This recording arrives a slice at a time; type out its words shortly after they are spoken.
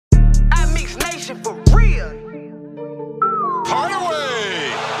X Nation for real.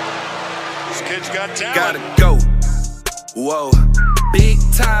 Hardaway. This kid's got talent. Gotta go. Whoa. Big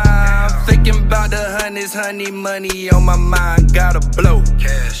time. Thinking about the honeys, honey, money on my mind. Gotta blow.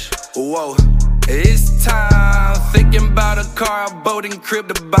 Cash. Whoa. It's time. Thinking about a car, a boat, and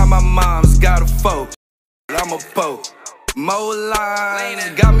crib to buy my mom's. Got a foe. I'm a po. More lines.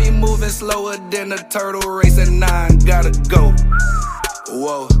 Got me moving slower than a turtle race at 9. Gotta go.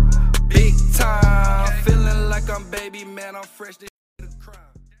 Whoa. Big time. Feeling like I'm baby, man. I'm fresh to the crime.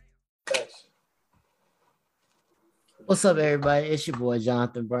 What's up, everybody? It's your boy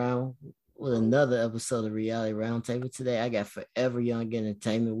Jonathan Brown with another episode of Reality Roundtable. Today, I got Forever Young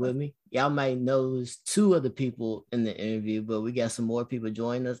Entertainment with me. Y'all might know there's 2 other people in the interview, but we got some more people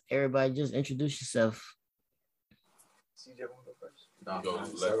joining us. Everybody, just introduce yourself. CJ, want to go first? No, go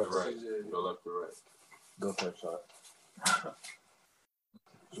left to right. Go left to right. Go first, Shock.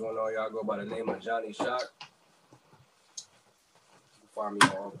 You want to know y'all go by the name of Johnny Shock? You can find me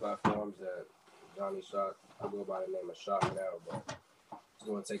on all platforms at Johnny Shock. I go by the name of Shock now, but it's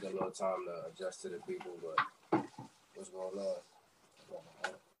going to take a little time to adjust to the people, but what's going on?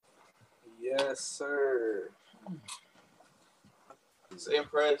 Yes, sir. It's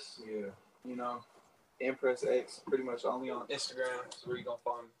Impress. Yeah. You know, Impress X, pretty much only on Instagram. That's where you're going to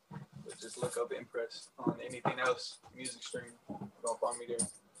find me. But just look up Impress on anything else, music stream. You're going to find me there.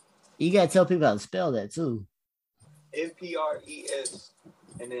 You got to tell people how to spell that, too. MPRES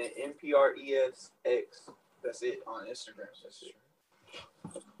and then MPRESX. That's it on Instagram. That's it.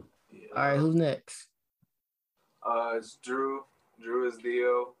 Yeah. All right, who's next? It's Drew. Drew is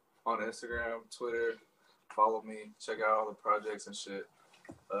Dio on Instagram, Twitter. Follow me. Check out all the projects and shit.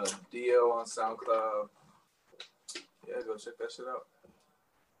 Dio on SoundCloud. Yeah, go check that shit out.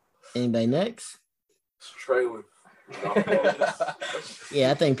 Anybody next? Traylon.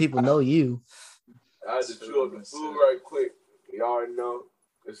 Yeah, I think people know you. I had to chew up the food right quick. Y'all already know.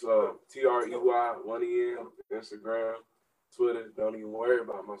 It's TREY, 1 EM, Instagram, Twitter. Don't even worry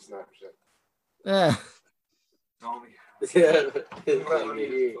about my Snapchat. Yeah.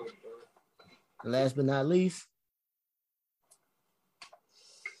 Last but not least.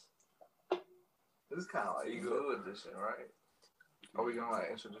 This is kind of like you good edition, right? Are we gonna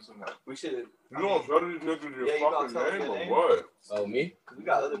introduce them now? We should. You don't tell these niggas your you fucking name or what? Oh, me? Cause we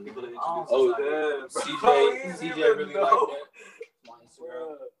got other people to introduce. Oh, damn. CJ really like that. My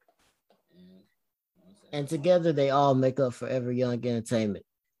Instagram. And together, they all make up Forever Young Entertainment.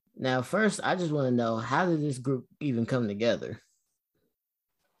 Now, first, I just want to know, how did this group even come together?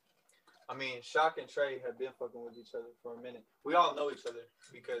 I mean, Shock and Trey have been fucking with each other for a minute. We all know each other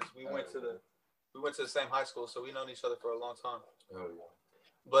because we went to the same high school, so we known each other for a long time. Oh, yeah.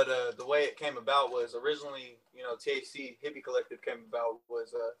 But the way it came about was originally, you know, THC Hippie Collective came about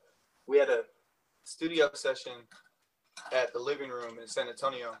was we had a studio session at the living room in San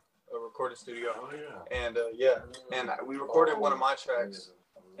Antonio, a recording studio. Oh, yeah. And we recorded one of my tracks.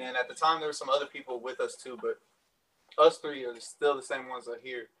 And at the time, there were some other people with us too, but us 3 are still the same ones that are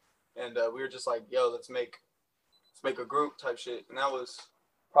here. And we were just like, yo, let's make a group type shit. And that was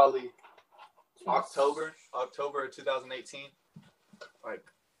probably October of 2018, like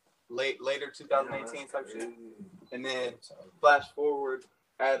later 2018 type shit. And then flash forward,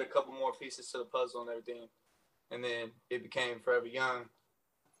 add a couple more pieces to the puzzle and everything. And then it became Forever Young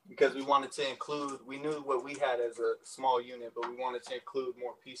because we wanted to include, we knew what we had as a small unit, but we wanted to include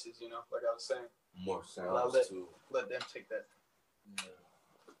more pieces, you know, like I was saying. More sounds, too. Let them take that. Yeah.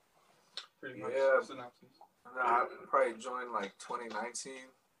 Pretty much. Yeah. I probably joined like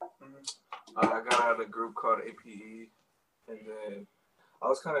 2019. I got out of a group called APE, and then I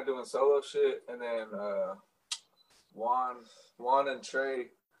was kind of doing solo shit, and then Juan and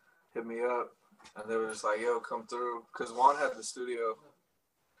Trey hit me up, and they were just like, yo, come through, because Juan had the studio,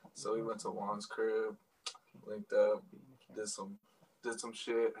 so we went to Juan's crib, linked up, did some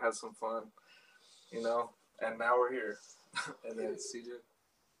shit, had some fun, you know, and now we're here. And then CJ.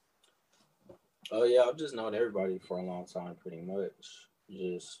 Oh, yeah, I've just known everybody for a long time, pretty much.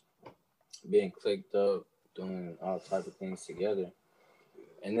 Just being clicked up, doing all type of things together.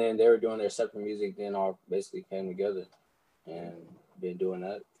 And then they were doing their separate music, then all basically came together. And been doing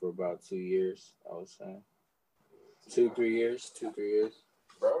that for about 2 years, I would say. 2-3 years.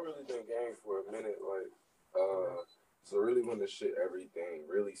 Bro, I really been gang for a minute, so really when the shit, everything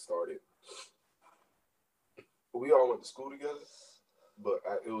really started, we all went to school together. But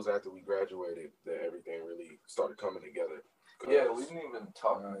it was after we graduated that everything really started coming together. Yeah, we didn't even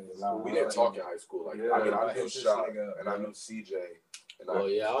talk. We didn't talk in high school. I knew Shock and I knew CJ. And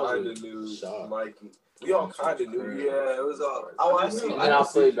I knew Shock. Mikey. We all kind of knew. Yeah, it was all. Oh, I knew. And I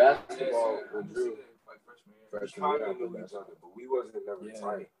played basketball with Drew. We Freshman kind year, I of knew played each other, basketball. but we wasn't never Yeah,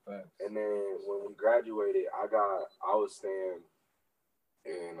 tight. facts. And then when we graduated, I was staying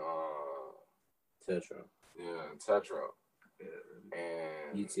in Tetra. Tetra.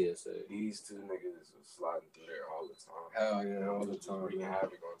 And UTSA. these two niggas was sliding through there all the time. Hell yeah, all the time. Wreaking Man.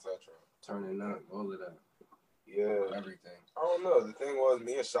 havoc on Tetra. Turning up, all of that, Yeah. everything. I don't know. The thing was,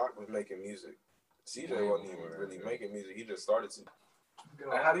 me and Shock was making music. CJ wasn't even really making music. He just started to.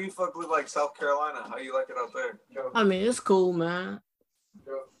 How do you fuck with like South Carolina? How you like it out there? I mean, it's cool, man.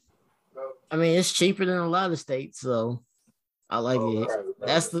 I mean, it's cheaper than a lot of states, so I like it.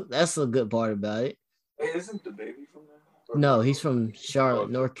 That's a good part about it. Hey, isn't the baby from there? No, he's from Charlotte,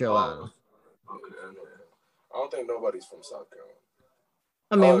 North Carolina. Okay. I don't think nobody's from South Carolina.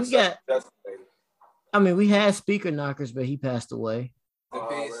 I mean, we except- got. I mean, we had Speaker Knockers, but he passed away.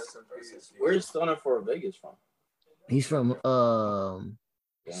 Where's Stunner for Vegas from? He's from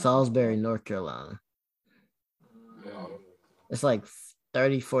Salisbury, North Carolina. It's like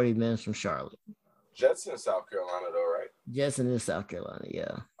 30, 40 minutes from Charlotte. Jets in South Carolina, though, right? Jetson is South Carolina,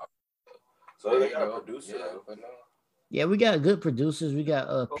 yeah. So they got a producer, though. But no. Yeah, we got good producers. We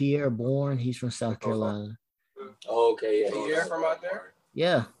got Pierre Bourne. He's from South Carolina. Oh, okay, yeah. Pierre from out there?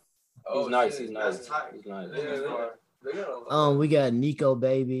 Yeah. He's nice. shit. He's nice. That's tight. He's nice. We got Nico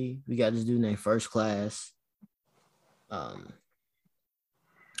Baby. We got this dude named First Class.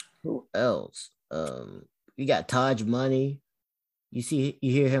 Who else? We got Taj Money. You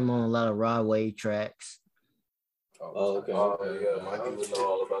hear him on a lot of Rod Wave tracks. Oh, okay. Yeah, Mikey would know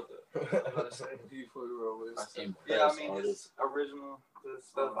all about that. Yeah, I mean, his original the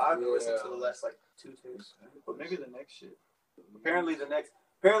stuff I've been listening to the last like 2 tapes, but maybe the next shit. Apparently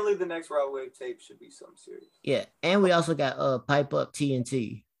the next Raw Wave tape should be something serious. Yeah, and we also got Pipe Up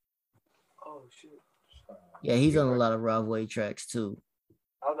TNT. Oh shit. Yeah, he's on a lot of Rod Wave tracks too.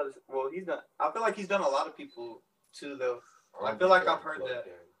 He's done. I feel like he's done a lot of people too, though. I feel like I've heard that.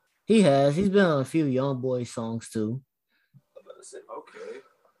 He has. He's been on a few Young Boy songs too. Okay.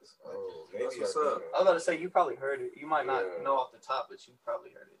 Oh, maybe That's what's up. I was about to say you probably heard it. You might not know off the top, but you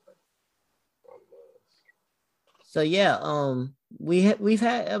probably heard it. So yeah, we've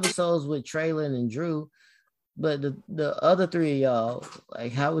had episodes with Traylon and Drew, but the other three of y'all,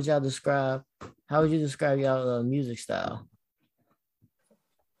 like, how would you describe y'all music style?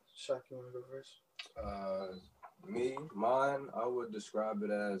 Shock, you want to go first? Mine, I would describe it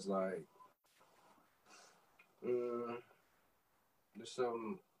as like, just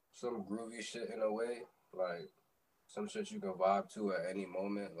some groovy shit in a way, like some shit you can vibe to at any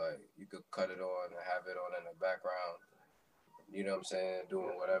moment. Like you could cut it on and have it on in the background. You know what I'm saying?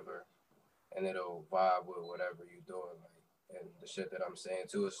 Doing whatever, and it'll vibe with whatever you're doing. Like, and the shit that I'm saying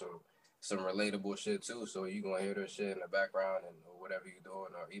too is some relatable shit too. So you gonna hear this shit in the background and or whatever you're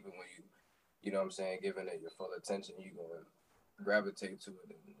doing, or even when you know what I'm saying, giving it your full attention, you gonna gravitate to it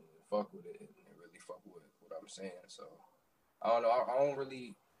and fuck with it and really fuck with what I'm saying. So I don't know. I don't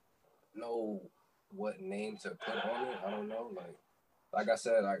really know what name to put on it. I don't know. Like I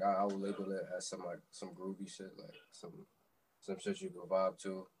said, like I would label it as some groovy shit, like some shit you can vibe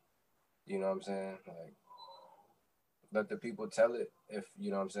to. You know what I'm saying? Like let the people tell it if you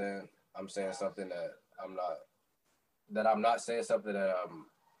know what I'm saying. I'm saying something that I'm not saying something that I'm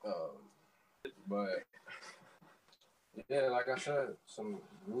but yeah, like I said, some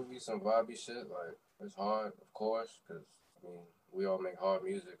groovy, some vibey shit. Like it's hard, of course, because I mean we all make hard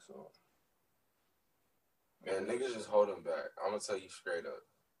music, so. Man, niggas just hold him back. I'm gonna tell you straight up.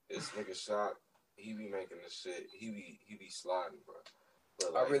 This nigga Shock, he be making this shit. He be sliding, bro.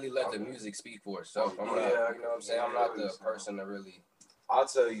 But I really let the music speak for itself. I'm not, you know what I'm saying? I'm not the person to really. I'll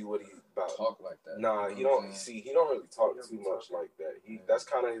tell you what he about. Talk like that. Nah, he don't. See, he don't really talk too much like that. That's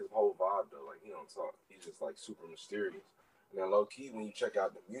kind of his whole vibe though. Like he don't talk. He's just like super mysterious. And then low key, when you check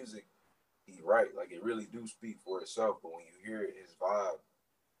out the music, he right. Like it really do speak for itself. But when you hear it, his vibe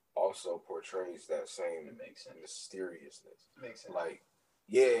also portrays that same mysteriousness. Makes sense. Like,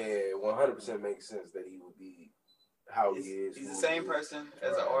 yeah, 100% makes sense that he would be how he is. He's the same person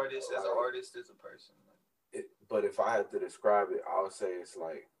as an artist. As an artist, as a person. But if I had to describe it, I would say it's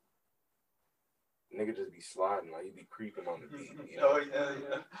like nigga just be sliding, like he be creeping on the beat. You know? Oh yeah.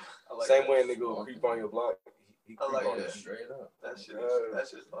 I like same that. way a nigga will creep on your block. He creep like on that. it Straight up. That's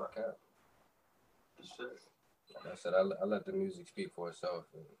just fun. Okay. Shit. Like I said, I let the music speak for itself.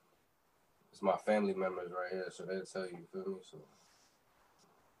 And it's my family members right here, so they'll tell you, feel me? So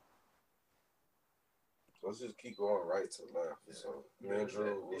let's just keep going right to left. So me and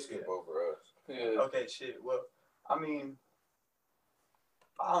Drew will skip over us. Okay, shit. Well, I mean,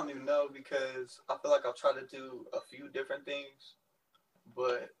 I don't even know because I feel like I've tried to do a few different things,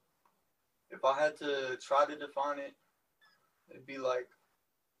 but if I had to try to define it, it'd be like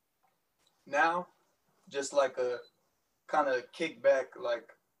now, just like a kind of kickback, like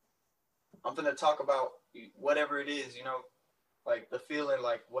I'm gonna talk about whatever it is, you know, like the feeling,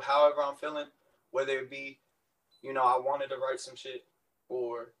 like however I'm feeling, whether it be, you know, I wanted to write some shit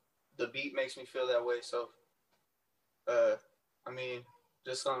or the beat makes me feel that way. So, I mean,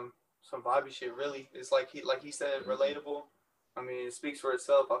 just some vibey shit. Really, it's like he said, relatable. I mean, it speaks for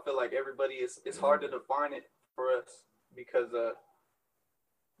itself. I feel like everybody it's hard to define it for us because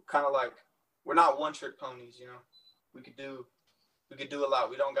kind of like we're not one trick ponies, you know. We could do a lot.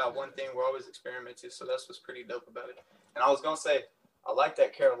 We don't got one thing. We're always experimenting. So that's what's pretty dope about it. And I was gonna say, I like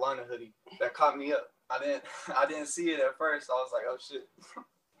that Carolina hoodie. That caught me up. I didn't see it at first. I was like, oh shit.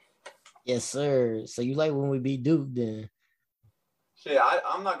 Yes, sir. So you like when we beat Duke then? Shit,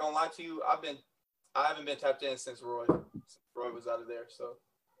 I'm not gonna lie to you. I haven't been tapped in since Roy was out of there. So,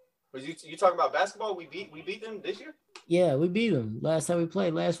 was you talking about basketball? We beat them this year? Yeah, we beat them last time we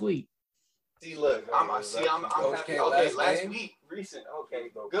played last week. See, look, I'm happy. Okay, last week, recent. Okay,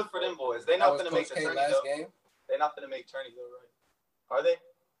 good for them boys. They not gonna make the tourney though. They're not gonna make tourney though, right? Are they?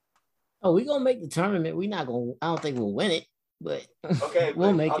 Oh, we gonna make the tournament. We not gonna. I don't think we'll win it, but okay,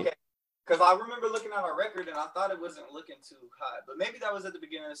 we'll make it. Because I remember looking at our record and I thought it wasn't looking too hot, but maybe that was at the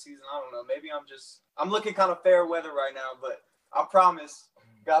beginning of the season. I don't know. Maybe I'm looking kind of fair weather right now, but I promise.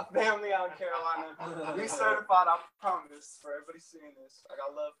 Got family out in Carolina. We certified, I promise. For everybody seeing this, I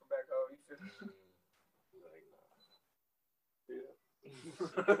got love from back home. You feel me?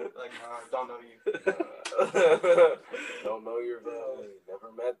 Like, nah, don't know you. Don't know your family.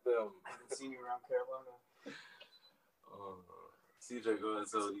 Never met them. Haven't seen you around Carolina. CJ, go ahead.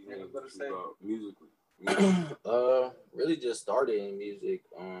 So you can about musically. Really just started in music.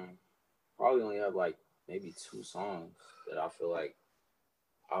 Probably only have like maybe 2 songs that I feel like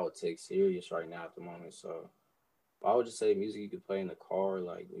I would take serious right now at the moment. So I would just say music you could play in the car,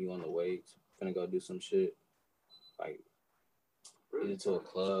 like when you on the way finna go do some shit, like either to a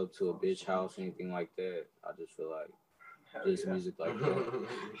club, to a bitch house, anything like that. I just feel like just music like that.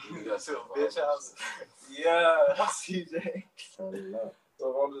 You got to a bitch house. Yeah, CJ. So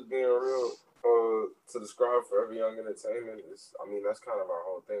if I'm just being real, to describe Forever Young Entertainment is, I mean, that's kind of our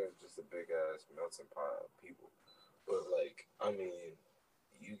whole thing. It's just a big ass melting pot of people. But like, I mean,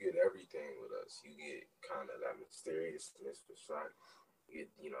 you get everything with us. You get kind of that mysteriousness for Shaq. You get,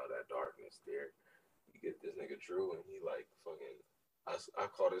 you know, that darkness there. You get this nigga Drew, and he like fucking. I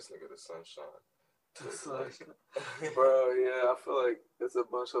call this nigga the Sunshine. Bro, yeah, I feel like it's a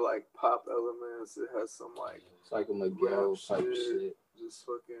bunch of like pop elements. It has some like it's like a Miguel type shit. Just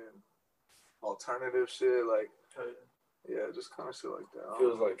fucking alternative shit, like yeah, just kind of shit like that.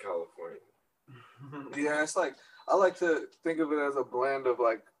 Feels like California. Yeah, it's like I like to think of it as a blend of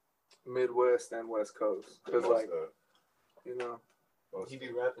like Midwest and West Coast, because like you know, he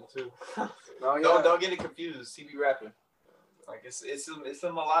be rapping too. No, yeah. Don't get it confused. He be rapping. Like it's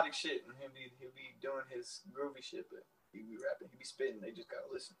some melodic shit, and he'll be doing his groovy shit, but he be rapping. He be spitting. They just gotta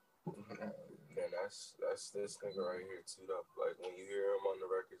listen. And that's this nigga right here too. Though, like when you hear him on the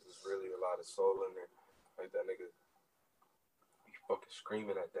records, there's really a lot of soul in there. Like that nigga, he fucking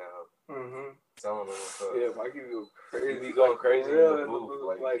screaming at that, telling him what's up. Yeah, Mikey go crazy. He going crazy in the booth,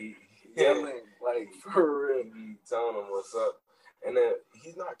 like he yelling, like for real. He be telling him what's up, and then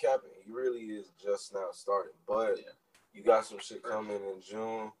he's not capping. He really is just now starting, but. Yeah. You got some shit coming in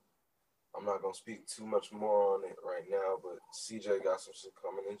June. I'm not gonna speak too much more on it right now, but CJ got some shit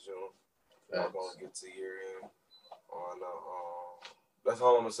coming in June. I'm gonna get to year in on that's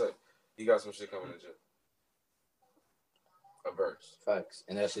all I'm gonna say. He got some shit coming in June. A verse. Facts.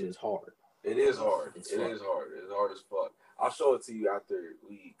 And that shit is hard. It is hard. It is hard. It's hard as fuck. I'll show it to you after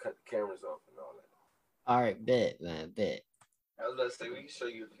we cut the cameras off and all that. All right, bet, man, bet. I was about to say we can show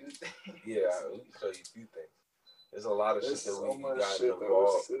you a few things. Yeah, we can show you a few things. There's a lot of shit that we got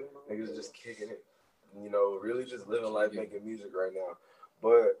involved. Niggas just kicking it, you know, really just living life, making music right now.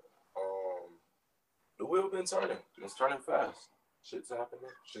 But the wheel been turning. It's turning fast. Shit's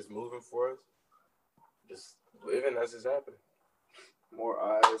happening. Shit's moving for us. Just living as it's happening. More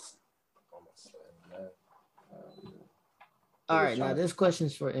eyes. All right, now this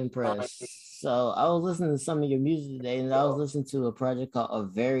question's for Impress. So I was listening to some of your music today, and I was listening to a project called A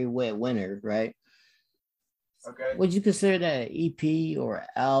Very Wet Winter, right? Okay. Would you consider that an EP or an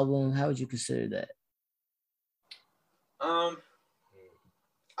album? How would you consider that? I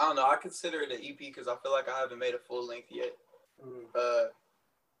don't know. I consider it an EP because I feel like I haven't made a full length yet.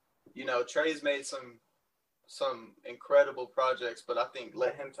 You know, Trey's made some some incredible projects, but I think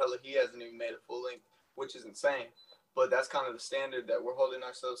Let Him Tell It, he hasn't even made a full length, which is insane. But that's kind of the standard that we're holding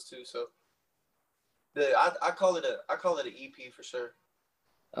ourselves to. So I call it an EP for sure.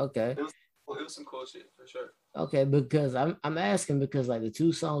 Okay. It was some cool shit for sure. Okay, because I'm asking because like the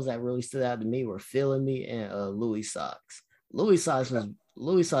two songs that really stood out to me were "Feeling Me" and Louis Socks. Louis Socks was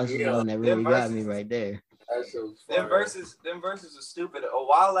the one that really got me right there. Them verses are stupid. A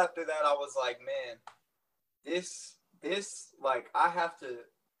while after that, I was like, man, this like I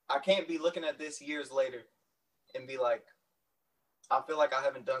can't be looking at this years later and be like, I feel like I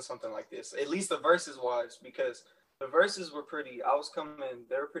haven't done something like this. At least the verses wise, because the verses were pretty.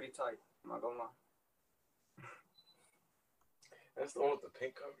 They were pretty tight. I'm not gonna lie. That's the one with the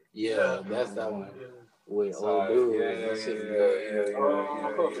pink cover. Yeah, that's that one. With old dude. Yeah.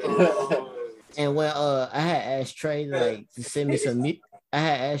 And when I had asked Trey like to send me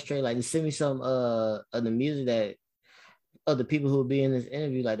some of the music that of the people who would be in this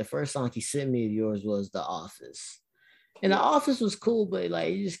interview. Like the first song he sent me of yours was "The Office." And The Office was cool, but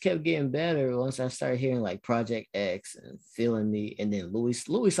like it just kept getting better once I started hearing like Project X and Feeling Me, and then Louis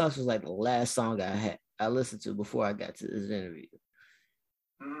Socks was like the last song I listened to before I got to this interview.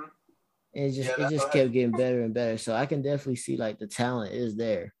 Mm-hmm. And it just kept getting better and better. So I can definitely see like the talent is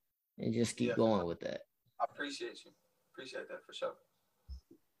there, and just keep going with that. I appreciate you. Appreciate that for sure.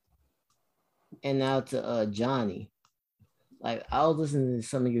 And now to Johnny. Like I was listening to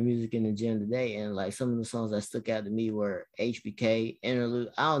some of your music in the gym today, and like some of the songs that stuck out to me were HBK, Interlude.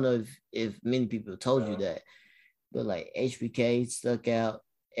 I don't know if many people told you that, but like HBK stuck out,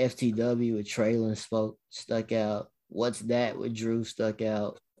 FTW with Traylon stuck out, What's That with Drew stuck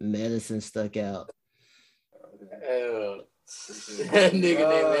out, Medicine stuck out. Hell, that nigga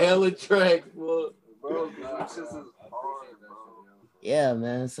named hella tracks, bro. Yeah,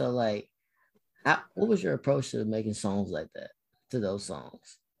 man. So like, what was your approach to making songs like that, to those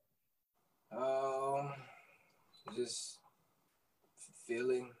songs? Just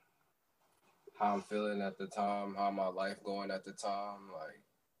feeling how I'm feeling at the time, how my life going at the time, like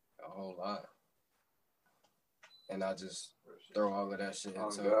a whole lot. And I just throw all of that shit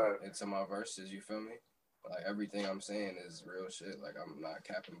into my verses, you feel me? Like everything I'm saying is real shit. Like I'm not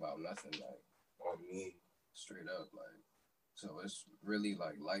capping about nothing, like on me, straight up, like. So it's really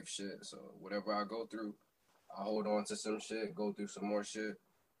like life shit. So whatever I go through, I hold on to some shit, go through some more shit,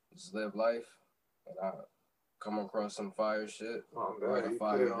 just live life, and I come across some fire shit, write a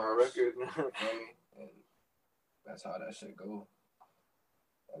fire verse, and that's how that shit go.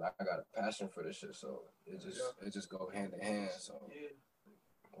 And I got a passion for this shit, so it just go hand in hand. So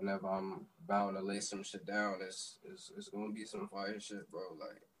whenever I'm bound to lay some shit down, it's gonna be some fire shit, bro.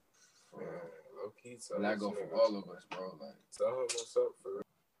 Like. And that go for all of us, bro. Like, tell him what's up for real.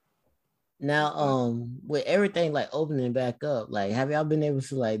 Now, with everything like opening back up, like, have y'all been able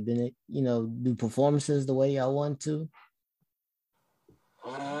to like do performances the way y'all want to?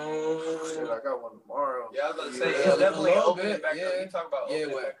 Shit, I got one tomorrow. Yeah, I was gonna say it's definitely opening back up. You talk about opening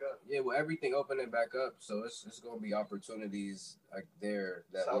back up. Yeah, with everything opening back up, so it's gonna be opportunities like there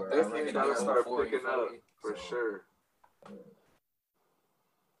that so we're definitely gotta start picking up for sure. For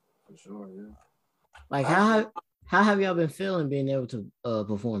sure, yeah. Like how have y'all been feeling being able to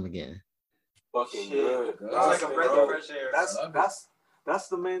perform again? Fucking good. It's like a breath of fresh air. That's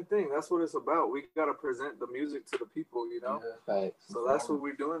the main thing. That's what it's about. We gotta present the music to the people, you know. Yeah, so that's what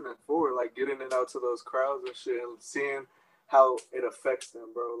we're doing it for, like getting it out to those crowds and shit, and seeing how it affects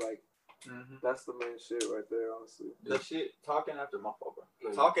them, bro. Like that's the main shit right there, honestly. The shit talking after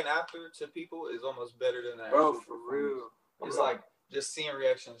talking after to people is almost better than that. Bro, for real. It's like just seeing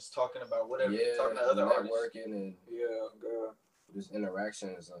reactions, talking about whatever, talking to other artists. Networking and just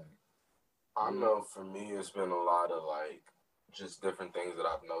interactions. Like I know for me, it's been a lot of like just different things that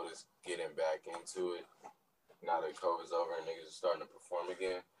I've noticed getting back into it. Now that COVID's over and niggas are starting to perform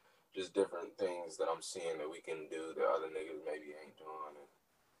again, just different things that I'm seeing that we can do that other niggas maybe ain't doing, and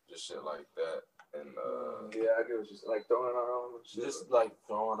just shit like that. And I get just like throwing our own shit. Just like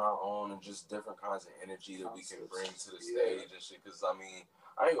throwing our own and just different kinds of energy that we can bring to the stage and shit. Cause I mean,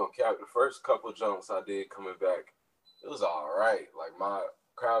 I ain't gonna cap, the first couple jumps I did coming back, it was all right. Like my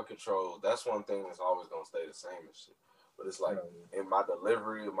crowd control, that's one thing that's always gonna stay the same and shit. But it's like in my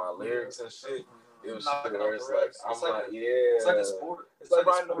delivery of my lyrics and shit, it was shit where it's like, it's like a sport. It's like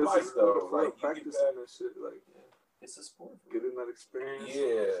riding a bike though. Like practicing and shit, like. It's a sport. Getting that experience.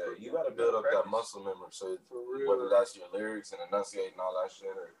 Yeah, you got to build up that muscle memory. So whether that's your lyrics and enunciating all that shit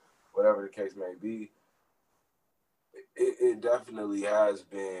or whatever the case may be, it definitely has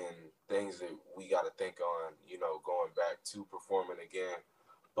been things that we got to think on, you know, going back to performing again.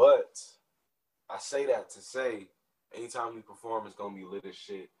 But I say that to say, anytime we perform, it's gonna be lit as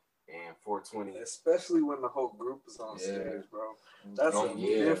shit. And 420, especially when the whole group is on stage, bro. That's a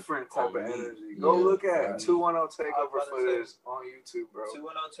different type of energy. Go look at 210 Takeover footage on YouTube, bro.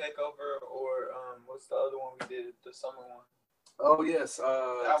 210 Takeover, or what's the other one we did? The summer one. Oh yes,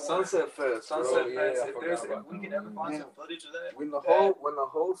 Sunset Fest. Sunset Fest. If we can ever find some footage of that, when the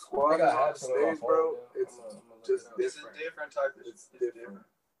whole squad is on stage, bro, it's just different. It's a different type of. It's different.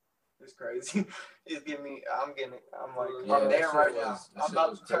 It's crazy. It's giving me. I'm there right now. I'm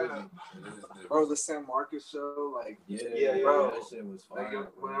about to turn up. Bro, the San Marcos show, like bro, that shit was fire. Like,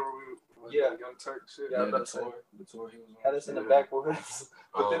 whenever we Young Turk shit. The tour he was on. Had us in the back with us,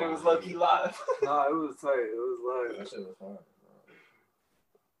 but then it was low key live. Nah, it was tight. It was live. That shit was fire.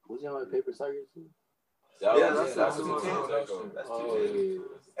 Was he on Paper Tiger too? That's 210.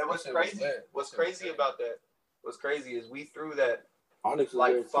 And what's crazy about that? What's crazy is we threw that Onyx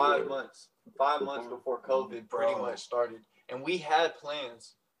like 5 months before COVID pretty much started, and we had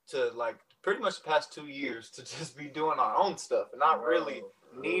plans to like pretty much the past 2 years to just be doing our own stuff and not really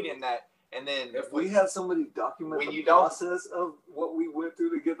needing that. And then if we had somebody document the process of what we went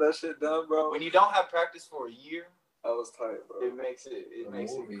through to get that shit done, bro. When you don't have practice for a year, that was tight, bro. It makes it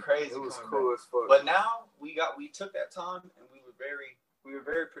crazy. It was cool as fuck. But now we took that time and we were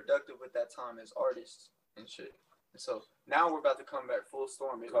very productive with that time as artists and shit. And so now we're about to come back full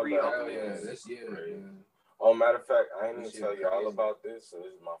storm and reopen this year. Oh, matter of fact, I ain't even tell you all about this, so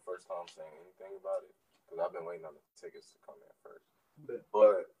this is my first time saying anything about it because I've been waiting on the tickets to come in first.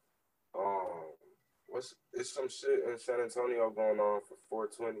 But it's some shit in San Antonio going on for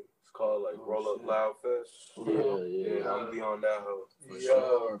 420. It's called like Roll Up Loud Fest. Yeah, I'm gonna be on that hoe. For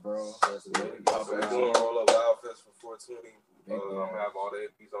sure, bro. We're doing Roll Up Loud Fest for 420. I'm gonna have all the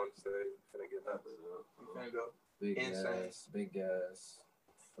hippies on the stage. Finna get nuts. Finna go. Big gas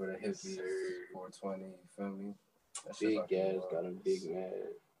for the hippies. 420, you feel me? Big gas got him big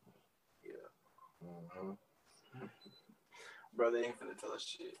mad. Yeah. Bro, they ain't finna tell us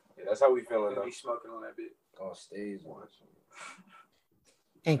shit. Yeah, that's how we feeling. Be smoking on that bit. On stage watching.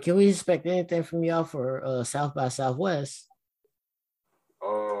 And can we expect anything from y'all for South by Southwest? I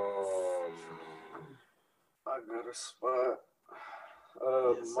got a spot.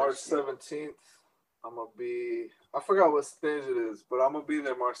 March 17th. I'm gonna be. I forgot what stage it is, but I'm gonna be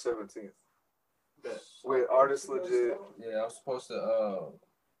there March 17th. With Artist Legit. Yeah, I'm supposed to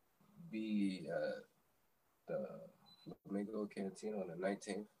be at the Flamingo Canteen on the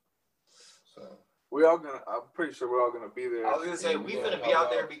 19th. So I'm pretty sure we're all gonna be there. I was gonna say we finna be out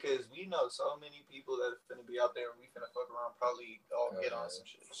there because we know so many people that are finna be out there. We finna fuck around, probably all get on some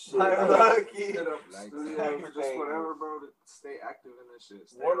shit. Just whatever, bro, to stay active in this shit.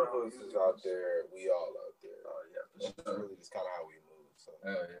 One of us is out there. We all out there. It's really just kind of how we move. So.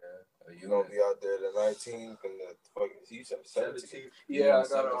 Hell yeah. You gonna be out there the 19th and the fucking 17th. Yeah, I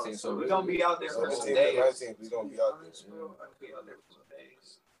got it. So we're gonna be out there for some 17th days. and 19th, we gonna be out there. We're gonna be out there for some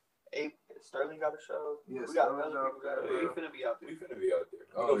days. Sterling got a show. Yeah, we got other people got a show. We finna be out there. We finna be out there.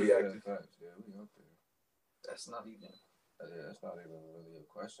 Oh, we gonna be active. Yeah, we out there. That's not even. Yeah, that's not even really a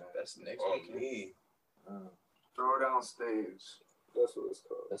question. That's next weekend. Throwdown Stage. That's what it's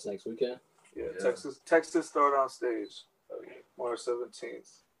called. That's next weekend? Yeah. Texas Throwdown Stage. March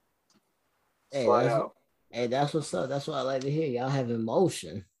 17th. Hey, that's what's up. That's what I like to hear. Y'all have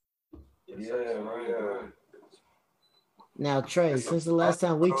emotion. Right. Now, Trey, since the last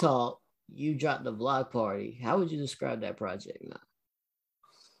time we talked, you dropped the Block Party. How would you describe that project now?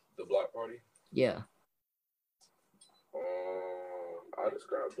 The Block Party? Yeah. I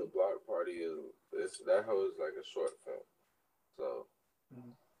describe the Block Party as that hoe is like a short film. So,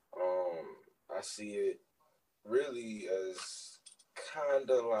 I see it really as kind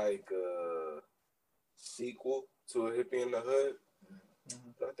of like a sequel to A Hippie in the Hood.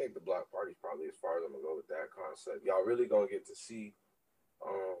 I think the Block Party is probably as far as I'm gonna go with that concept. Y'all really gonna get to see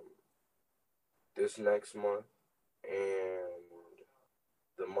this next month and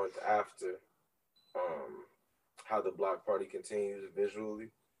the month after how the Block Party continues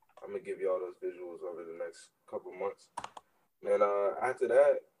visually. I'm gonna give y'all those visuals over the next couple months. And after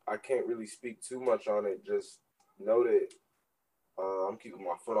that, I can't really speak too much on it. Just know that I'm keeping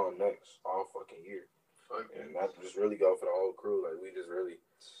my foot on next all fucking year. And that just really go for the whole crew. Like, we just really,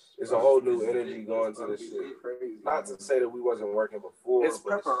 it's a whole new energy going to this shit. Not to say that we wasn't working before. It's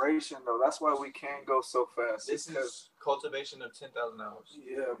preparation, though. That's why we can go so fast. This is cultivation of 10,000 hours.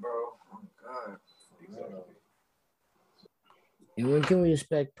 Yeah, bro. Oh, God. Exactly. And when can we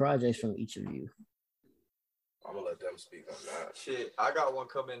expect projects from each of you? I'm going to let them speak on that. Shit, I got one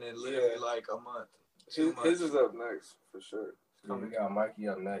coming in literally like a month. 2 months. His is up next, for sure. We got Mikey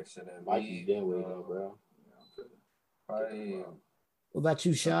up next, and then Mikey's been with though, bro. Probably What about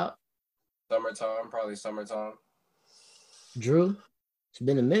you, Shop? probably summertime. Drew? It's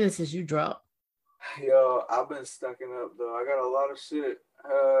been a minute since you dropped. Yo, I've been stacking up though. I got a lot of shit.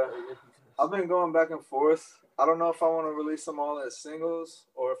 I've been going back and forth. I don't know if I want to release them all as singles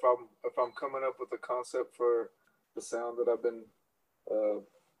or if I'm coming up with a concept for the sound that I've been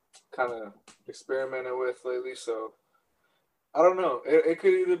kind of experimenting with lately. So I don't know. It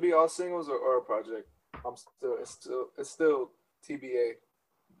could either be all singles or a project. It's still TBA.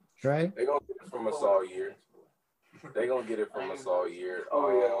 Trey? They gonna get it from us all year. They gonna get it from us all year. Oh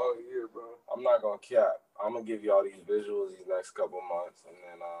yeah, all year, bro. I'm not gonna cap. I'm gonna give y'all these visuals these next couple months, and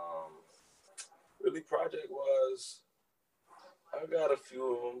then really project wise, I got a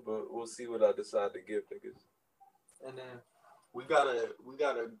few of them, but we'll see what I decide to give niggas. And then we got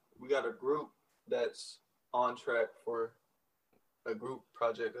a group that's on track for a group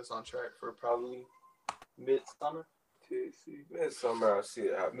project that's on track for probably midsummer. THC. Midsummer, I see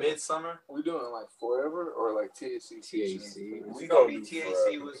it happen. Midsummer. We doing like forever or like THC? THC. We gonna be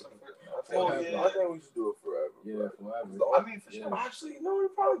THC with some. I think we should do it forever. Yeah, forever. I mean, for sure. Actually, no,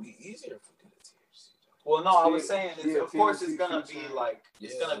 it'd probably be easier if we did a THC. Well, no, I was saying, of course, THC it's gonna be feature. like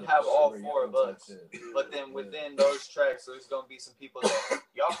it's gonna have all four of us, but then within those tracks, there's gonna be some people that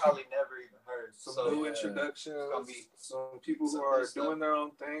y'all probably never even heard. Some new introductions. gonna be some people who are doing their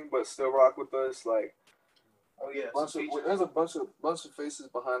own thing but still rock with us. Like, oh yeah, there's a bunch of faces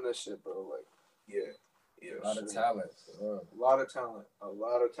behind this shit, bro. Like, yeah, A lot of talent. a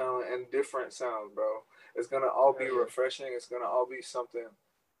lot of talent, and different sounds, bro. It's gonna all be refreshing. It's gonna all be something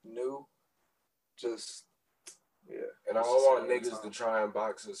new. Just and I don't want niggas to try and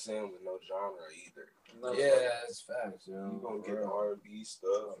box us in with no genre either. Yeah, it's facts, yo. You gonna get the R&B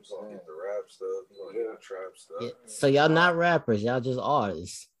stuff. You gonna get the rap stuff. You gonna get the trap stuff. Yeah. So y'all not rappers, y'all just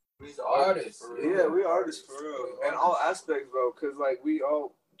artists. We's Artists. Yeah, we artists for real, and all aspects, bro. Cause like we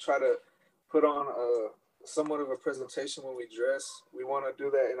all try to put on somewhat of a presentation when we dress. We want to do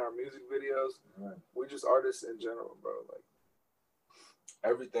that in our music videos. Right. We just artists in general, bro. Like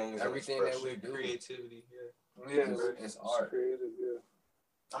everything that we do. creativity. yeah, it's art. Creative,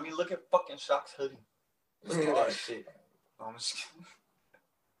 yeah. I mean, look at fucking Shock's hoodie. It's art shit. I'm just kidding.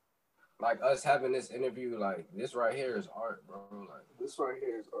 Like us having this interview, like this right here is art, bro. Like This right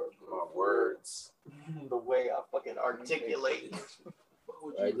here is art, bro. My words. The way I fucking articulate.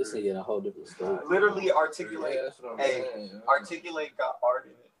 Right, this nigga in a whole different story. Literally articulate. Yeah, that's what I'm Hey, saying. Yeah. articulate got art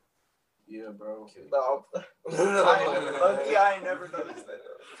in it. Yeah, bro. No, I ain't never noticed that.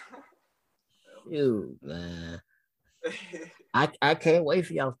 You, man. I can't wait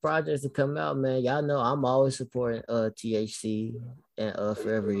for y'all projects to come out, man. Y'all know I'm always supporting THC and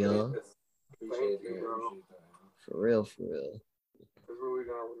Forever Young. Thank you, bro. For real. That's what we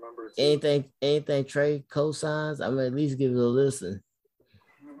gonna remember. Too. Anything Trey co-signs, I'm gonna at least give it a listen.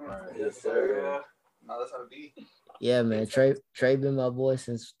 Right. Yes, sir. Yeah. No, that's how it be. Yeah, man. Trey been my boy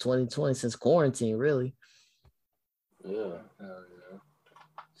since 2020, since quarantine, really. Yeah. Hell yeah.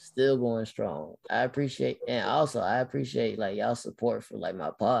 Still going strong. I appreciate like y'all support for like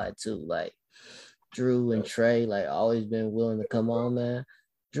my pod too. Like Drew and Trey, like always been willing to come on, man.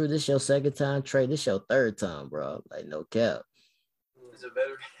 Drew, this your second time. Trey, this your third time, bro. Like no cap. It's a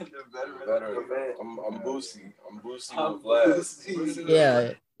better. I'm Boosie. I'm Boosie with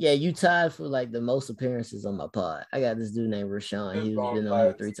Vlad. Yeah, you tied for like the most appearances on my pod. I got this dude named Rashawn. He's been on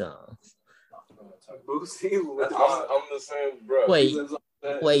here 3 times. Boosie. I'm the same, bro.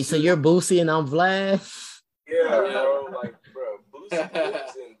 Wait, so you're Boosie and I'm Vlad? Yeah, bro. Like, bro, Boosie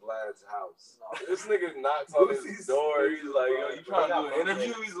lives in Vlad's house. This nigga knocks on his door. He's like, yo, you trying to do an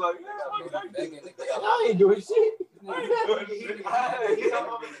interview? He's like, yeah, I ain't doing shit. You want to do an interview?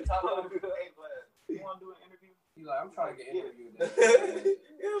 He like, I'm trying to get interviewed.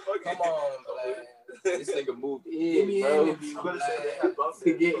 Come on, Vlad. This nigga moved in, bro. To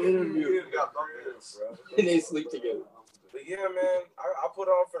get interviewed. And they sleep together. But yeah, man, I put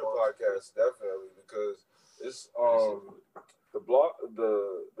on for the podcast definitely because it's the blog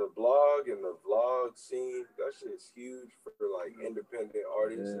and the vlog scene. That shit is huge for like independent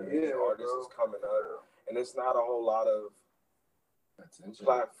artists and artists is coming up, and it's not a whole lot of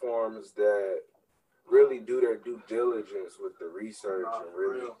platforms that really do their due diligence with the research and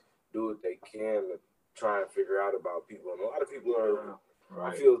really do what they can to try and figure out about people. And a lot of people are,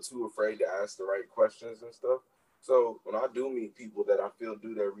 I feel, too afraid to ask the right questions and stuff. So when I do meet people that I feel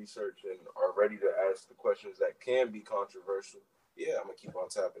do their research and are ready to ask the questions that can be controversial, yeah, I'm gonna keep on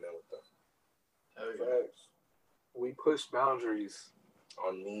tapping in with them. Facts. We push boundaries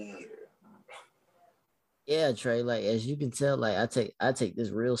on need. Yeah, Trey. Like as you can tell, like I take this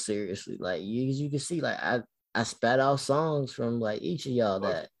real seriously. Like you can see, like I spat out songs from like each of y'all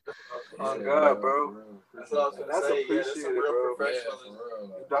that Oh God, bro. That's what I was gonna That's say. Yeah, appreciated, that's some real bro. professionalism.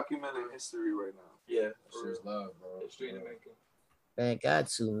 You're documenting history right now. Yeah, It's just love, bro. history in the making. man got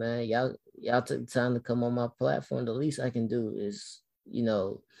to, man. Y'all took the time to come on my platform. The least I can do is,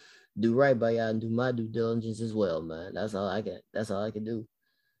 do right by y'all and do my due diligence as well, man. That's all I can do.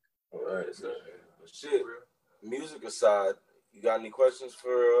 All right, so shit. Music aside, you got any questions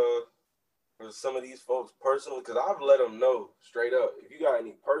for some of these folks personally? Because I've let them know straight up. If you got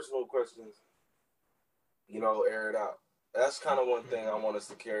any personal questions, air it out. That's kind of one thing I want us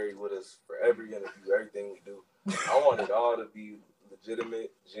to carry with us for every interview, everything we do. I want it all to be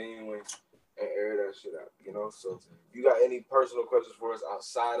legitimate, genuine, and air that shit out, So if you got any personal questions for us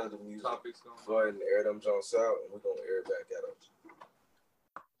outside of the music, Topics go ahead and air them Jones out, and we're going to air it back at us.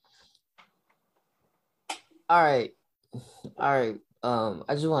 All right. I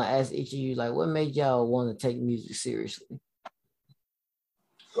just want to ask each of you, like, what made y'all want to take music seriously?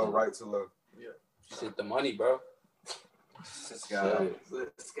 Go right to love. Yeah. Shit, the money, bro. This guy.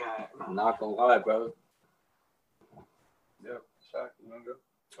 I'm not gonna lie, bro. Yep. Shaq, you wanna go?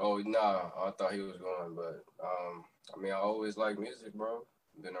 Oh, nah, I thought he was going, but I always liked music, bro.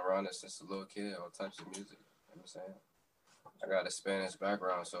 Been around it since a little kid, all types of music. You know what I'm saying? I got a Spanish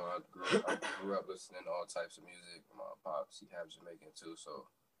background, so I grew up listening to all types of music. My pops, he half Jamaican too, so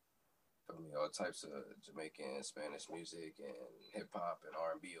for me, all types of Jamaican, Spanish music, and hip hop and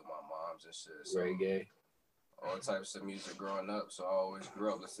R&B with my moms and shit. So, reggae. All types of music growing up, so I always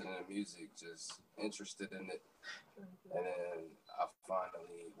grew up listening to music, just interested in it. And then I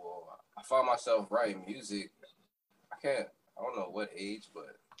found myself writing music. I don't know what age,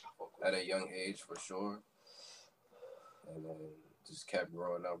 but at a young age for sure. And then just kept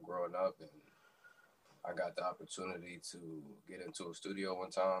growing up, and I got the opportunity to get into a studio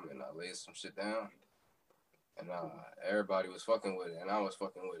one time, and I laid some shit down, and everybody was fucking with it, and I was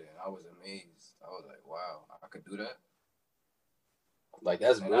fucking with it, and I was amazed. I was like, wow, I could do that. Like,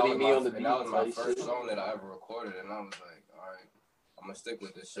 that's really me on the beat. And that was my first song that I ever recorded, and I was like, all right, I'm gonna stick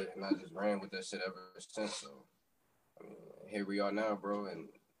with this shit, and I just ran with that shit ever since. So, here we are now, bro, and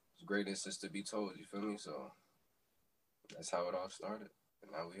greatness is to be told. You feel me? So that's how it all started,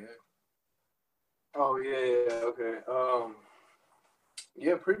 and now we here. Oh yeah, okay.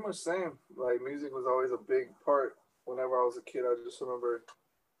 Yeah, pretty much same. Like, music was always a big part. Whenever I was a kid, I just remember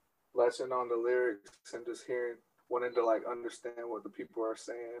latching on the lyrics and just wanting to like understand what the people are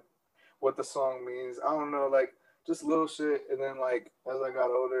saying, what the song means. I don't know, like just little shit. And then like as I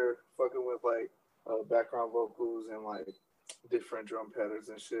got older, fucking with like background vocals and like different drum patterns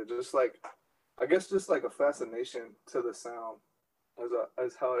and shit. Just like, I guess just like a fascination to the sound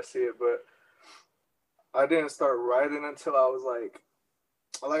as how I see it. But I didn't start writing until I was like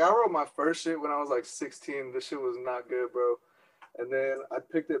I wrote my first shit when I was like 16. This shit was not good, bro. And then I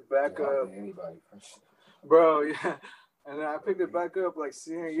picked it back up. Bro, yeah. And then I picked it back up like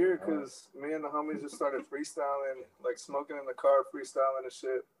senior year because me and the homies just started freestyling, like smoking in the car, freestyling and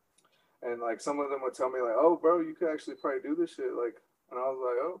shit. And like some of them would tell me like, "Oh, bro, you could actually probably do this shit." Like, and I was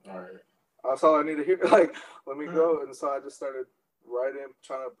like, "Oh, all right." That's all I need to hear. Like, let me go. And so I just started writing,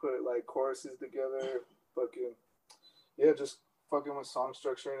 trying to put like choruses together, just fucking with song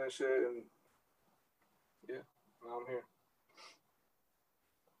structuring and shit. And yeah, now I'm here.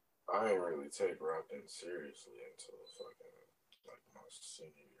 I ain't really take rapping seriously until fucking like my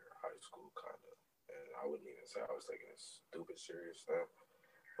senior year of high school, kind of. And I wouldn't even say I was taking it stupid serious then.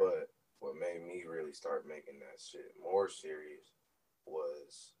 But what made me really start making that shit more serious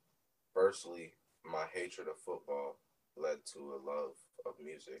was, firstly, my hatred of football led to a love of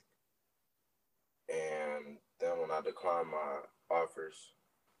music. And then when I declined my offers,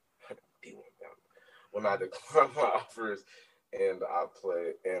 when I declined my offers, and I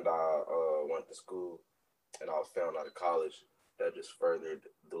went to school, and I was found out of college, that just furthered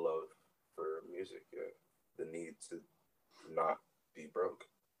the love for music, the need to not be broke.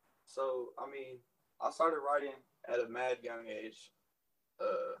 So, I started writing at a mad young age,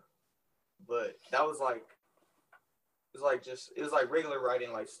 but that was like, it was like regular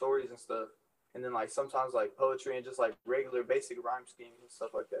writing, like stories and stuff, and then like sometimes like poetry and just like regular basic rhyme schemes and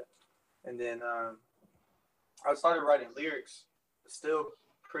stuff like that. And then I started writing lyrics still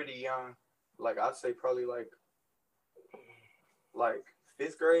pretty young. Like I'd say probably like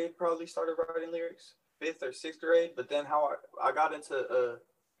fifth grade, probably started writing lyrics, 5th or 6th grade. But then how I got into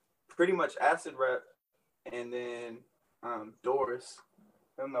pretty much acid rap, and then Doris,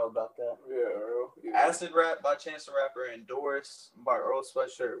 He'll know about that. Yeah, Earl. Yeah. Acid Rap by Chance the Rapper and Doris by Earl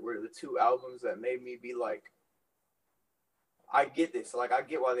Sweatshirt were the two albums that made me be like, I get this. Like, I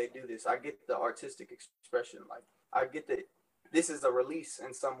get why they do this. I get the artistic expression. Like, I get that this is a release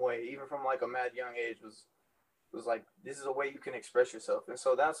in some way, even from like a mad young age was like, this is a way you can express yourself. And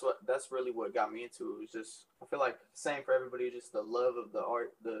so that's really what got me into it. It was just, I feel like same for everybody, just the love of the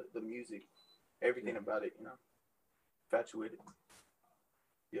art, the music, everything about it, you know. Infatuated.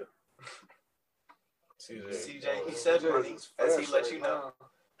 Yeah. CJ, he said money, as he let you know.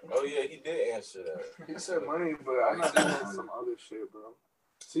 Oh yeah, he did answer that. He said money, but I know he wants some other shit, bro.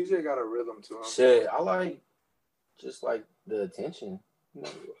 CJ got a rhythm to him. Shit, I like just like the attention. You know?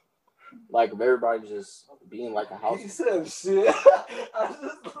 Like of everybody just being like a house. He said shit.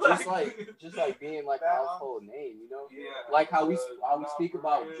 just like being like a household name, you know? Yeah. Like how we speak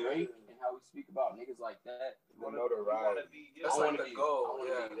about Drake and how we speak about niggas like that. The notoriety. That's like the goal. I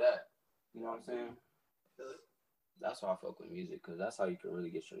want to be that. You know what I'm saying? That's why I fuck with music, because that's how you can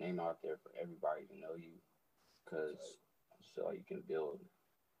really get your name out there for everybody to know you. Because so you can build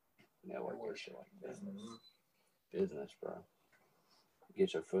network and shit like that. Business, bro.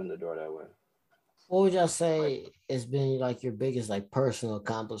 Get your foot in the door that way. What would y'all say has been like your biggest like personal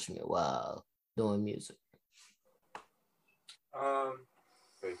accomplishment while doing music?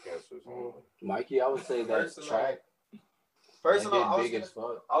 Fake answers. Mikey, I would say that track. Personal,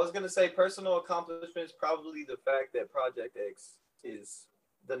 I was gonna say personal accomplishments. Probably the fact that Project X is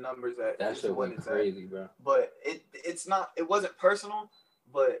the numbers that shit went crazy, bro. But it's not. It wasn't personal,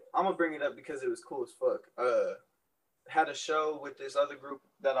 but I'm gonna bring it up because it was cool as fuck. Had a show with this other group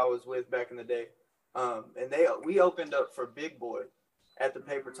that I was with back in the day, and we opened up for Big Boy at the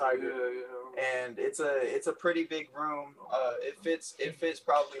Paper Tiger, and it's a pretty big room. It fits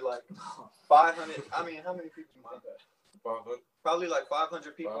probably like 500. I mean, how many people you mind that? 500. Probably like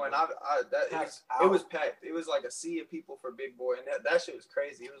 500 people, 500. And it was packed. It was like a sea of people for Big Boy, and that shit was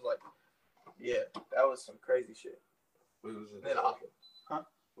crazy. It was like, yeah, that was some crazy shit. What was it? Then What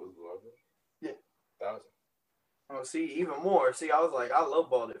was it? Yeah, 1,000. Oh, see, even more. See, I was like, I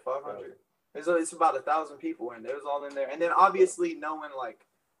lowballed it, 500. It's about 1,000 people, and it was all in there. And then obviously knowing like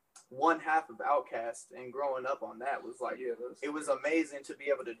one half of Outkast and growing up on that was like, it was amazing to be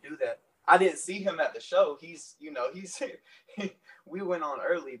able to do that. I didn't see him at the show. He's we went on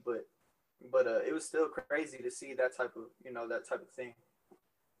early, but it was still crazy to see that type of thing.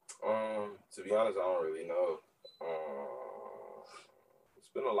 To be honest, I don't really know. It's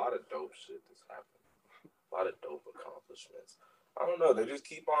been a lot of dope shit that's happened. A lot of dope accomplishments. I don't know. They just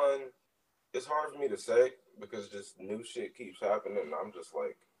keep on. It's hard for me to say because just new shit keeps happening. And I'm just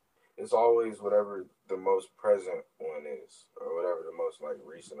like, it's always whatever the most present one is, or whatever the most like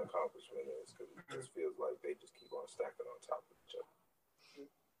recent accomplishment is, because it just feels like they just keep on stacking on top of each other.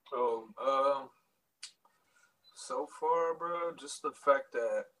 So far, bro, just the fact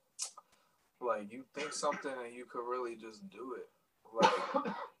that like you think something and you could really just do it.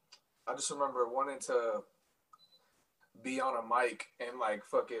 Like I just remember wanting to be on a mic and like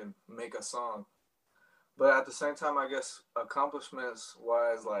fucking make a song. But at the same time, I guess accomplishments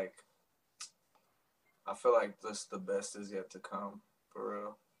wise, like I feel like this the best is yet to come, for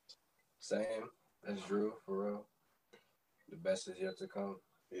real. Same. That's Drew, for real. The best is yet to come.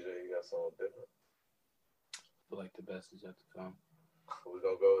 DJ, you got something different? I feel like the best is yet to come. We're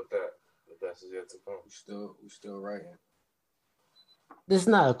gonna go with that. The best is yet to come. We still writing. This is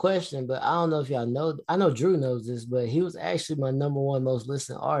not a question, but I don't know if y'all know. I know Drew knows this, but he was actually my #1 most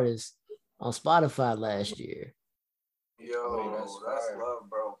listened artist on Spotify last year. Yo, that's love,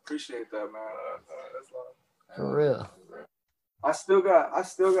 bro. Appreciate that, man. That's love. For real. I still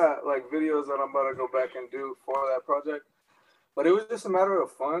got like videos that I'm about to go back and do for that project, but it was just a matter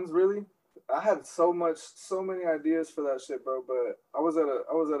of funds, really. I had so many ideas for that shit, bro. But I was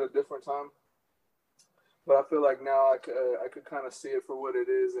at a different time. But I feel like now I could kind of see it for what it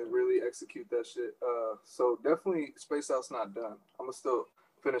is and really execute that shit. So definitely Space Out's not done. I'm gonna still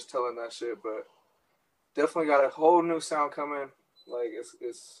finish telling that shit, but definitely got a whole new sound coming. Like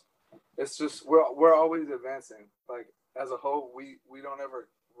it's just we're always advancing. Like as a whole, we don't ever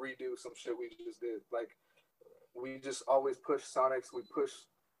redo some shit we just did. Like we just always push sonics. We push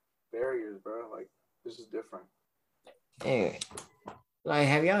barriers, bro. Like it's just different. Hey, like,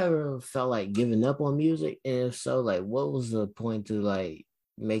 have y'all ever felt like giving up on music? And if so, like, what was the point to like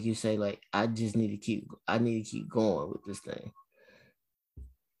make you say like, I need to keep going with this thing?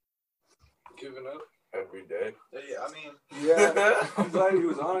 Giving up every day. Yeah, I mean, yeah. I'm glad he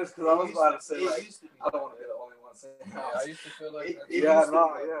was honest because I was about to say like, I don't want to be the only one saying. Yeah, I used to feel like for sure. I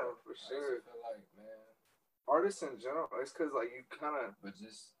feel like, man, artists in general. It's because like you kind of. But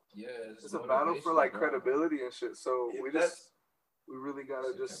just yeah, it's a battle for like credibility and shit. So we really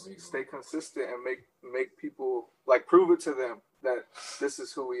gotta just stay consistent and make people like prove it to them that this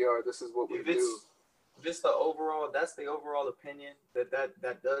is who we are. This is what we do. If it's that's the overall opinion that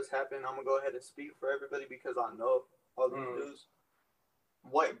does happen. I'm gonna go ahead and speak for everybody because I know all these dudes.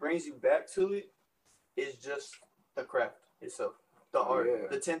 What brings you back to it is just the craft itself, the art,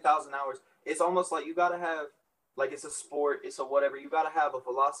 the 10,000 hours. It's almost like you gotta have, like it's a sport, it's a whatever. You gotta have a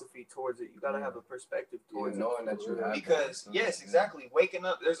philosophy towards it. You gotta have a perspective towards knowing that you have. Because yes, exactly. Waking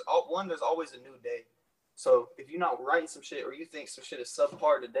up, there's always a new day. So if you're not writing some shit or you think some shit is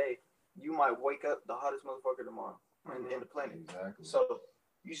subpar today, you might wake up the hottest motherfucker tomorrow in the planet. Exactly. So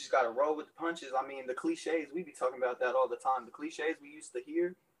you just gotta roll with the punches. I mean, the cliches, we be talking about that all the time. The cliches we used to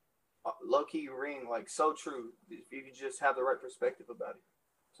hear, low key ring like so true if you just have the right perspective about it.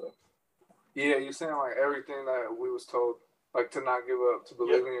 So yeah, you're saying like everything that we was told, like to not give up, to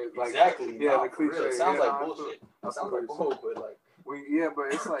believe in it. Like, exactly. Yeah, the cliche. It sounds like bullshit. It sounds like bull, but like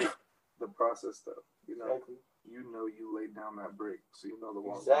but it's like the process stuff. You know, you know, you laid down that brick, so you know the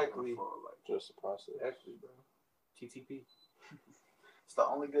walls exactly. Fall, like just the process. Actually, bro. TTP. It's the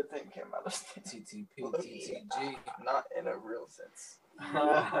only good thing came out of TTP, TTG. Not in a real sense.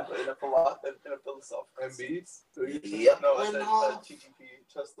 But in a philosophical sense. Yep. No, I said TTP.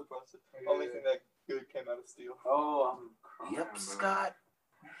 Trust the process. Only thing that good came out of steel. Oh, I'm crying. Yep, bro. Scott.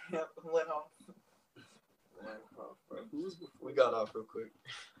 Yep, let off. We got off real quick.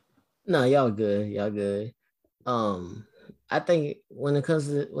 No, y'all good. I think when it comes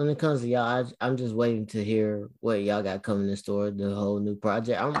to y'all, I'm just waiting to hear what y'all got coming in store, the whole new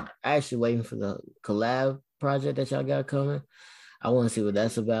project. I'm actually waiting for the collab project that y'all got coming. I want to see what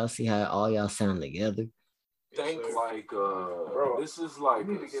that's about, see how all y'all sound together. Think like bro, this is like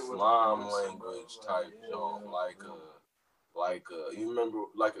a slime language type joint, like you remember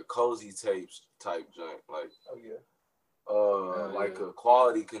like a cozy tapes type joint, like like a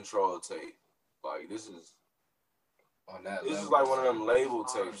quality control tape. Like this is on that. This is like one of them label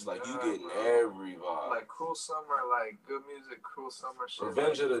tapes. Like you getting every vibe. Like Cruel Summer, like good music, Cruel Summer shit.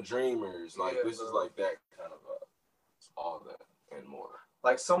 Revenge of the Dreamers. Like this is like that kind of vibe. It's all that and more.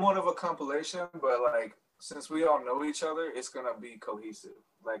 Like somewhat of a compilation, but like since we all know each other, it's gonna be cohesive.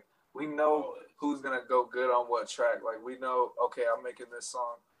 Like we know who's gonna go good on what track. Like we know, okay, I'm making this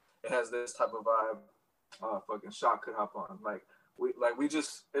song. It has this type of vibe. Fucking Shot could hop on. We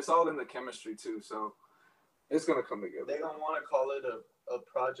just it's all in the chemistry too. So it's gonna come together. They don't want to call it a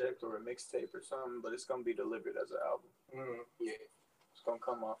project or a mixtape or something, but it's gonna be delivered as an album. Yeah, it's gonna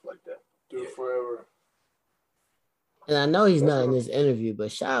come off like that. Do it forever. And I know he's not in this interview,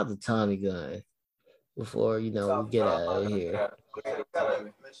 but shout out to Tommy Gunn before we get out of here.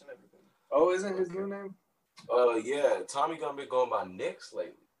 Oh, isn't his new name? Yeah, Tommy Gunn been going by Nix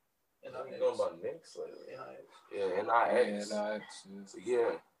lately. Yeah, NIX. So,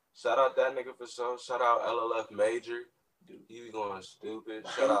 yeah. Shout out that nigga for sure. Shout out LLF Major. He be going stupid.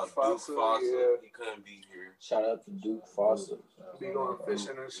 Shout out Duke Foster. Yeah. He couldn't be here. Shout out to Duke Foster. Be going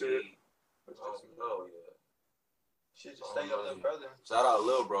fishing and shit. Oh, yeah. Shit, just stay up there, brother. Shout out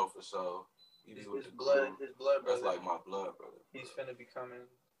Lil Bro for sure. His blood brother. That's like my blood brother. He's finna be coming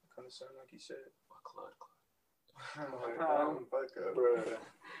soon, like he said. My club.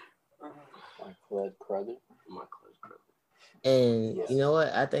 And you know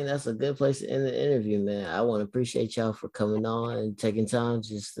what? I think that's a good place to end the interview, man. I want to appreciate y'all for coming on and taking time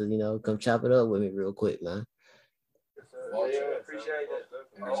just to, come chop it up with me real quick, man. Yeah, appreciate it.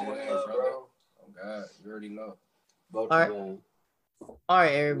 Bro. Oh God, you already know. All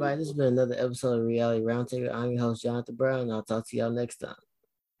right, everybody. This has been another episode of Reality Roundtable. I'm your host, Jonathan Brown, and I'll talk to y'all next time.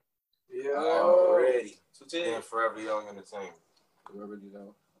 Yeah, already. And Forever Young Entertainment. You already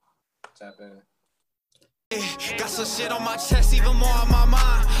know. Tap in. Got some shit on my chest, even more on my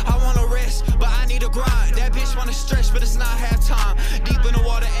mind. I wanna rest, but I need a grind. That bitch wanna stretch, but it's not half time. Deep in the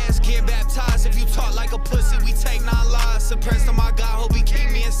water, ass getting baptized. If you talk like a pussy, we take 9 lives. Suppressed on my God, hope he keep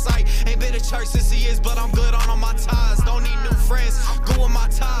me in sight. Ain't been to church since he is, but I'm good on all my ties. Don't need new friends, good with my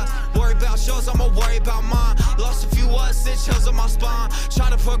ties. Worry about yours, I'ma worry about mine. Lost a few since chills on my spine. Try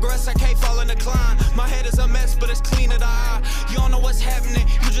to progress, I can't fall in the climb. My head is a mess, but it's clean at the eye. You don't know what's happening,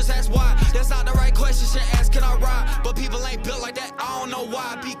 you just ask why. That's not the right question, shit ask can I ride? But people ain't built like that, I don't know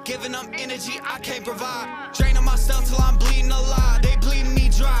why. Be giving them energy I can't provide. Draining myself till I'm bleeding alive. They bleeding me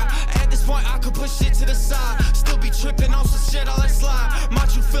dry. At this point I could push shit to the side. Still be tripping on some shit, I let slide.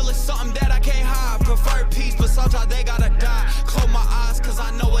 Might you feel it's something that I can't hide. Prefer peace, but sometimes they gotta die. Close my eyes cause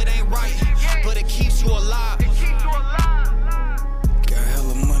I know it ain't right, but it keeps you alive. Got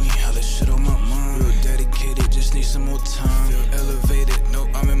hella money, hella shit on my mind. Real dedicated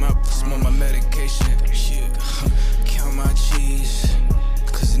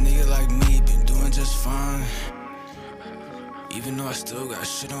Even though I still got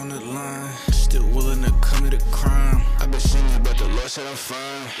shit on the line, still willing to commit a crime. I've been singing, but the Lord said I'm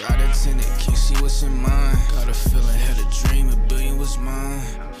fine. Ride attendant, can't see what's in mine. Got a feeling, had a dream, $1 billion was mine.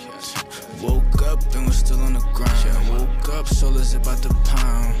 Woke up and was still on the grind. Woke up, solar's about to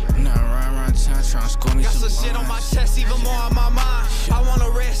pound. Now around town trying to score me got some shit on my lines. chest, even more on my mind. I wanna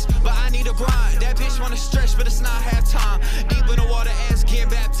rest, but I need a grind. That bitch wanna stretch, but it's not half time. Deep in the water, ass getting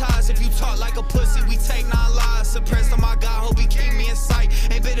baptized. If you talk like a pussy, we take 9 lives. Suppressed on my God, hope he keep me in sight.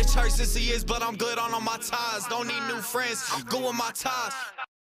 Ain't been to church since he is, but I'm good on all my ties. Don't need new friends, go with my ties.